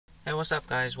Hey, what's up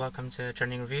guys, welcome to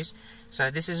Trending Reviews. So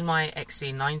this is my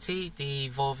XC90, the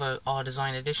Volvo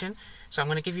R-Design edition. So I'm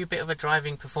going to give you a bit of a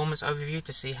driving performance overview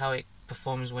to see how it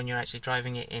performs when you're actually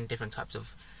driving it in different types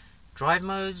of drive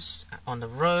modes, on the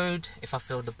road, if I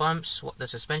feel the bumps, what the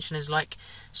suspension is like.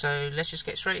 So let's just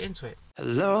get straight into it.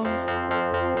 Hello,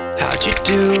 how'd you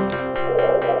do?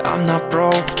 I'm not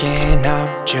broken,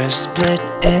 I'm just split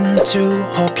in two.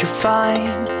 Hope you're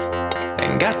fine,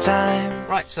 ain't got time.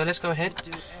 Right, so let's go ahead,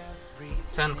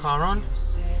 turn the car on.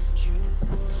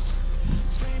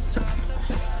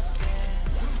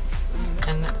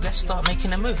 And let's start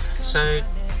making a move. So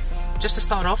just to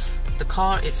start off, the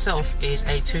car itself is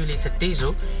a 2-litre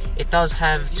diesel. It does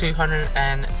have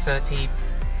 230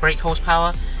 brake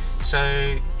horsepower,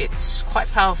 so it's quite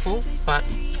powerful, but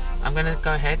I'm going to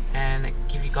go ahead and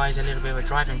give you guys a little bit of a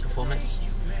driving performance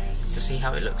to see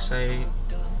how it looks. So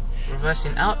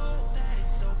reversing out.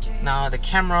 Now the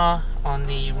camera on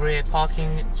the rear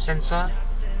parking sensor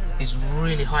is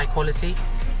really high quality.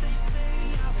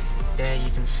 There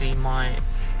you can see my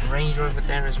Range Rover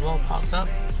there as well, parked up.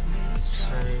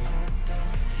 So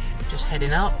just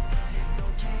heading out.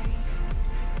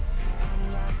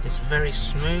 It's very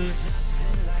smooth.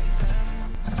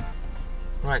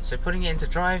 Right, so putting it into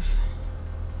drive.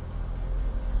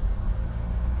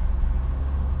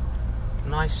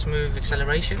 Nice smooth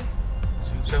acceleration.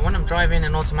 So when I'm driving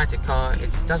an automatic car, it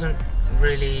doesn't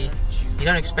really, you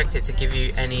don't expect it to give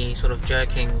you any sort of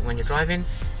jerking when you're driving.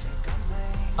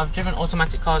 I've driven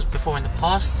automatic cars before in the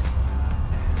past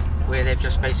where they've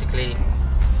just basically,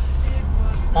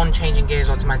 on changing gears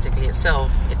automatically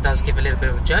itself, it does give a little bit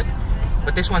of a jerk,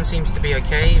 but this one seems to be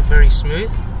okay, very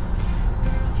smooth.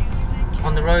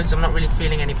 On the roads I'm not really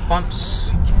feeling any bumps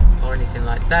or anything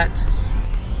like that.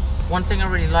 One thing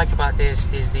I really like about this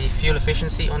is the fuel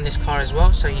efficiency on this car as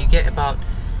well. So you get about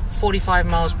 45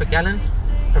 miles per gallon,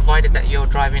 provided that you're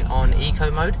driving on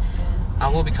eco mode. I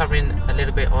will be covering a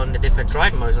little bit on the different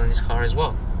drive modes on this car as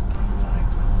well.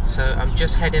 So I'm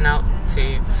just heading out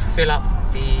to fill up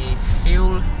the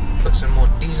fuel, put some more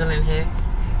diesel in here,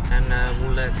 and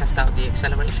we'll test out the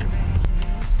acceleration.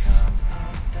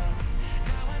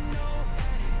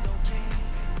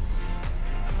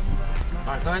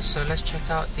 Alright guys, so let's check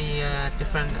out the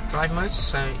different drive modes.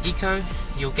 So Eco,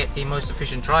 you'll get the most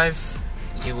efficient drive.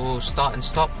 You will start and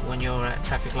stop when you're at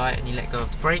traffic light and you let go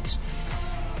of the brakes.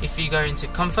 If you go into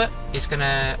Comfort, it's going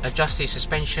to adjust the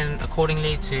suspension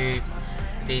accordingly to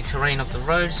the terrain of the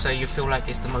road, so you feel like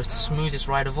it's the most smoothest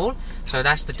ride of all. So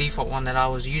that's the default one that I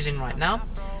was using right now.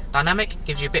 Dynamic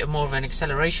gives you a bit more of an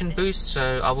acceleration boost,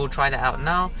 so I will try that out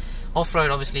now.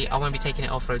 Off-road, obviously I won't be taking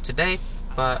it off-road today,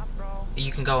 but you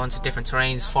can go onto different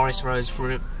terrains, forest roads,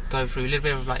 go through a little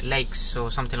bit of like lakes or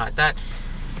something like that,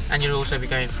 and you'll also be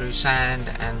going through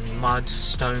sand and mud,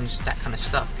 stones, that kind of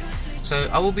stuff. So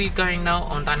I will be going now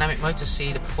on dynamic mode to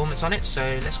see the performance on it, so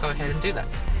let's go ahead and do that.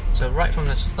 So right from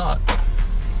the start,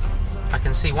 I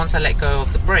can see once I let go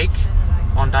of the brake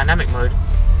on dynamic mode,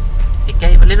 it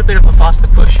gave a little bit of a faster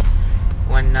push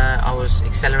when I was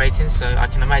accelerating, so I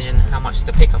can imagine how much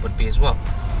the pickup would be as well.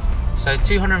 So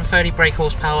 230 brake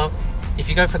horsepower. If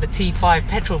you go for the T5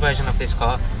 petrol version of this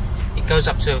car, it goes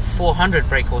up to 400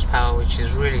 brake horsepower, which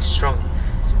is really strong.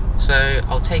 So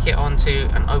I'll take it onto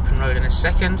an open road in a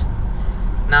second.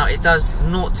 Now it does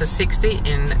 0 to 60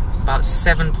 in about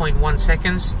 7.1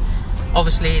 seconds.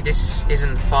 Obviously this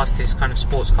isn't the fastest kind of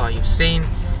sports car you've seen,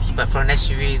 but for an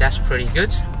SUV that's pretty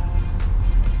good.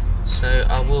 So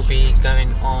I will be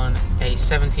going on a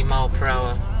 70 mile per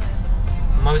hour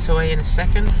motorway in a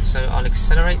second, so I'll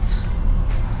accelerate.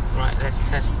 Right, let's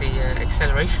test the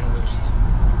acceleration boost.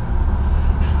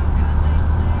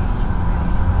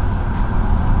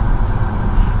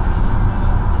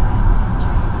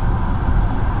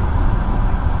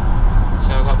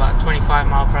 So I've got about 25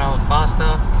 mile per hour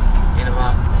faster in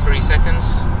about 3 seconds.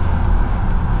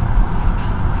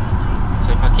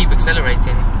 So if I keep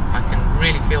accelerating, I can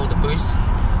really feel the boost.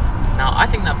 Now I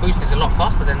think that boost is a lot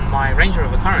faster than my Range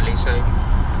Rover currently, so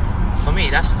for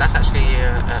me that's actually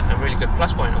a really good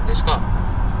plus point of this car.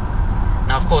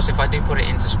 Now of course if I do put it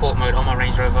into sport mode on my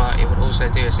Range Rover, it would also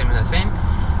do a similar thing,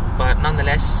 but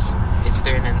nonetheless it's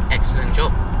doing an excellent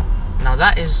job. Now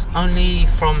that is only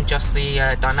from just the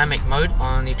dynamic mode,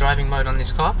 on the driving mode on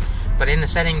this car, but in the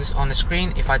settings on the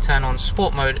screen, if I turn on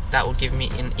sport mode, that will give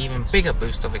me an even bigger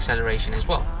boost of acceleration as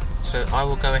well. So I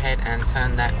will go ahead and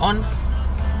turn that on,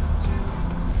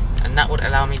 and that would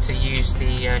allow me to use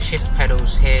the shift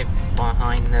pedals here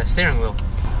behind the steering wheel.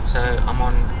 So I'm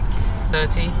on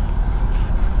 30,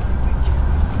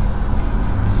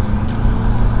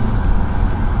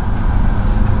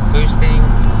 boosting,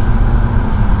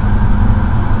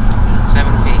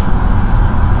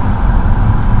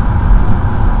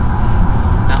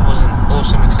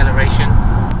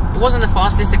 wasn't the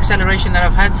fastest acceleration that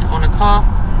I've had on a car,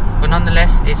 but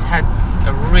nonetheless it's had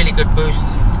a really good boost,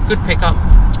 good pickup,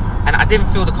 and I didn't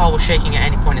feel the car was shaking at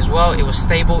any point as well. It was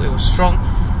stable, it was strong,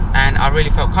 and I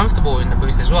really felt comfortable in the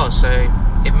boost as well, so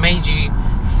it made you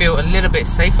feel a little bit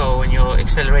safer when you're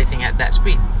accelerating at that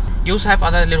speed. You also have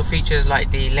other little features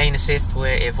like the lane assist,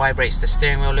 where it vibrates the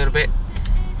steering wheel a little bit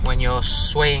when you're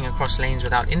swaying across lanes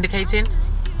without indicating.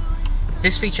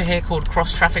 This feature here called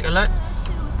cross traffic alert,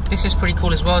 this is pretty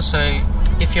cool as well. So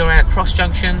if you're at a cross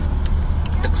junction,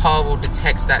 the car will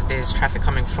detect that there's traffic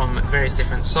coming from various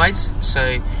different sides,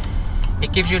 so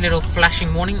it gives you a little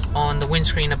flashing warning on the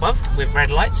windscreen above with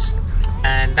red lights,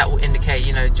 and that will indicate,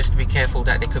 you know, just to be careful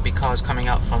that there could be cars coming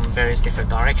out from various different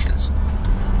directions.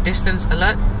 Distance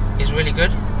alert is really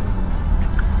good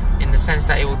in the sense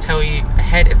that it will tell you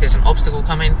ahead if there's an obstacle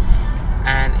coming,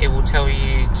 and it will tell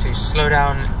you to slow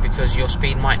down because your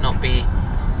speed might not be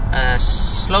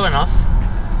slow enough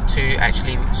to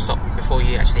actually stop before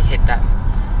you actually hit that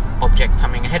object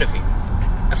coming ahead of you.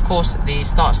 Of course, the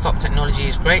start-stop technology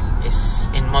is great. It's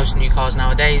in most new cars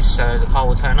nowadays, so the car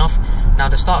will turn off. Now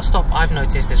the start-stop, I've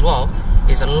noticed as well,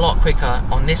 is a lot quicker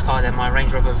on this car than my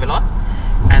Range Rover Velar,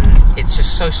 and it's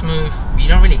just so smooth, you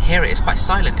don't really hear it. It's quite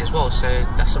silent as well, so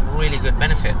that's a really good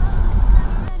benefit.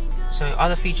 So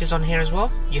other features on here as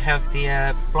well, you have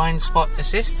the blind spot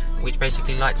assist, which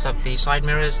basically lights up the side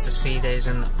mirrors to see there's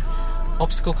an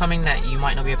obstacle coming that you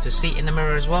might not be able to see in the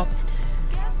mirror as well.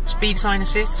 Speed sign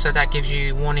assist, so that gives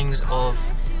you warnings of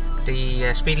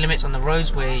the speed limits on the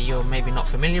roads where you're maybe not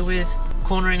familiar with.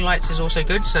 Cornering lights is also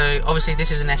good, so obviously this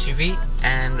is an SUV,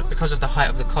 and because of the height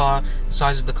of the car, the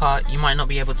size of the car, you might not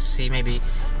be able to see maybe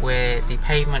where the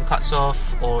pavement cuts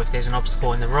off, or if there's an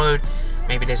obstacle in the road,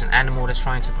 maybe there's an animal that's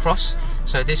trying to cross.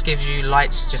 So this gives you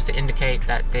lights just to indicate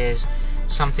that there's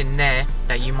something there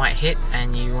that you might hit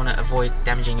and you want to avoid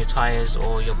damaging your tires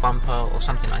or your bumper or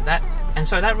something like that. And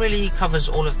so that really covers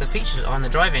all of the features on the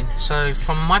driving. So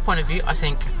from my point of view, I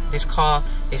think this car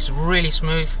is really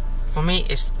smooth. For me,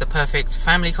 it's the perfect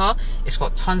family car. It's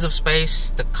got tons of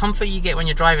space. The comfort you get when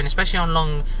you're driving, especially on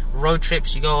long road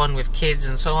trips you go on with kids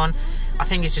and so on, I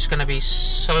think it's just going to be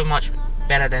so much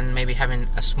better than maybe having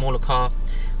a smaller car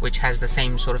which has the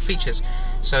same sort of features.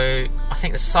 So I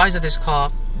think the size of this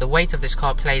car, the weight of this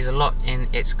car plays a lot in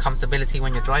its comfortability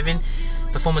when you're driving.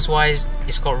 Performance wise,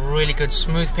 it's got really good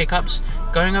smooth pickups.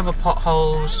 Going over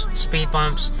potholes, speed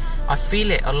bumps, I feel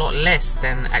it a lot less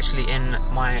than actually in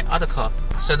my other car.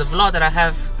 So the Velar that I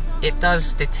have, it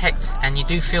does detect, and you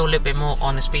do feel a little bit more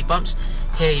on the speed bumps.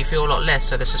 Here you feel a lot less,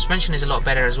 so the suspension is a lot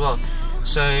better as well.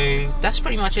 So that's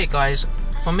pretty much it, guys.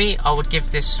 For me, I would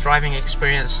give this driving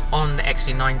experience on the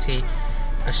XC90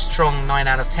 a strong 9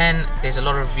 out of 10. There's a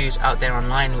lot of reviews out there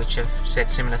online which have said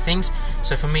similar things.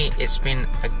 So for me, it's been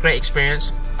a great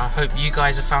experience. I hope you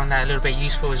guys have found that a little bit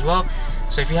useful as well.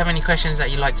 So if you have any questions that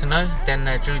you'd like to know, then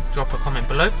do drop a comment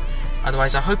below.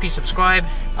 Otherwise, I hope you subscribe,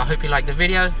 I hope you like the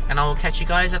video, and I will catch you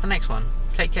guys at the next one.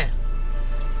 Take care.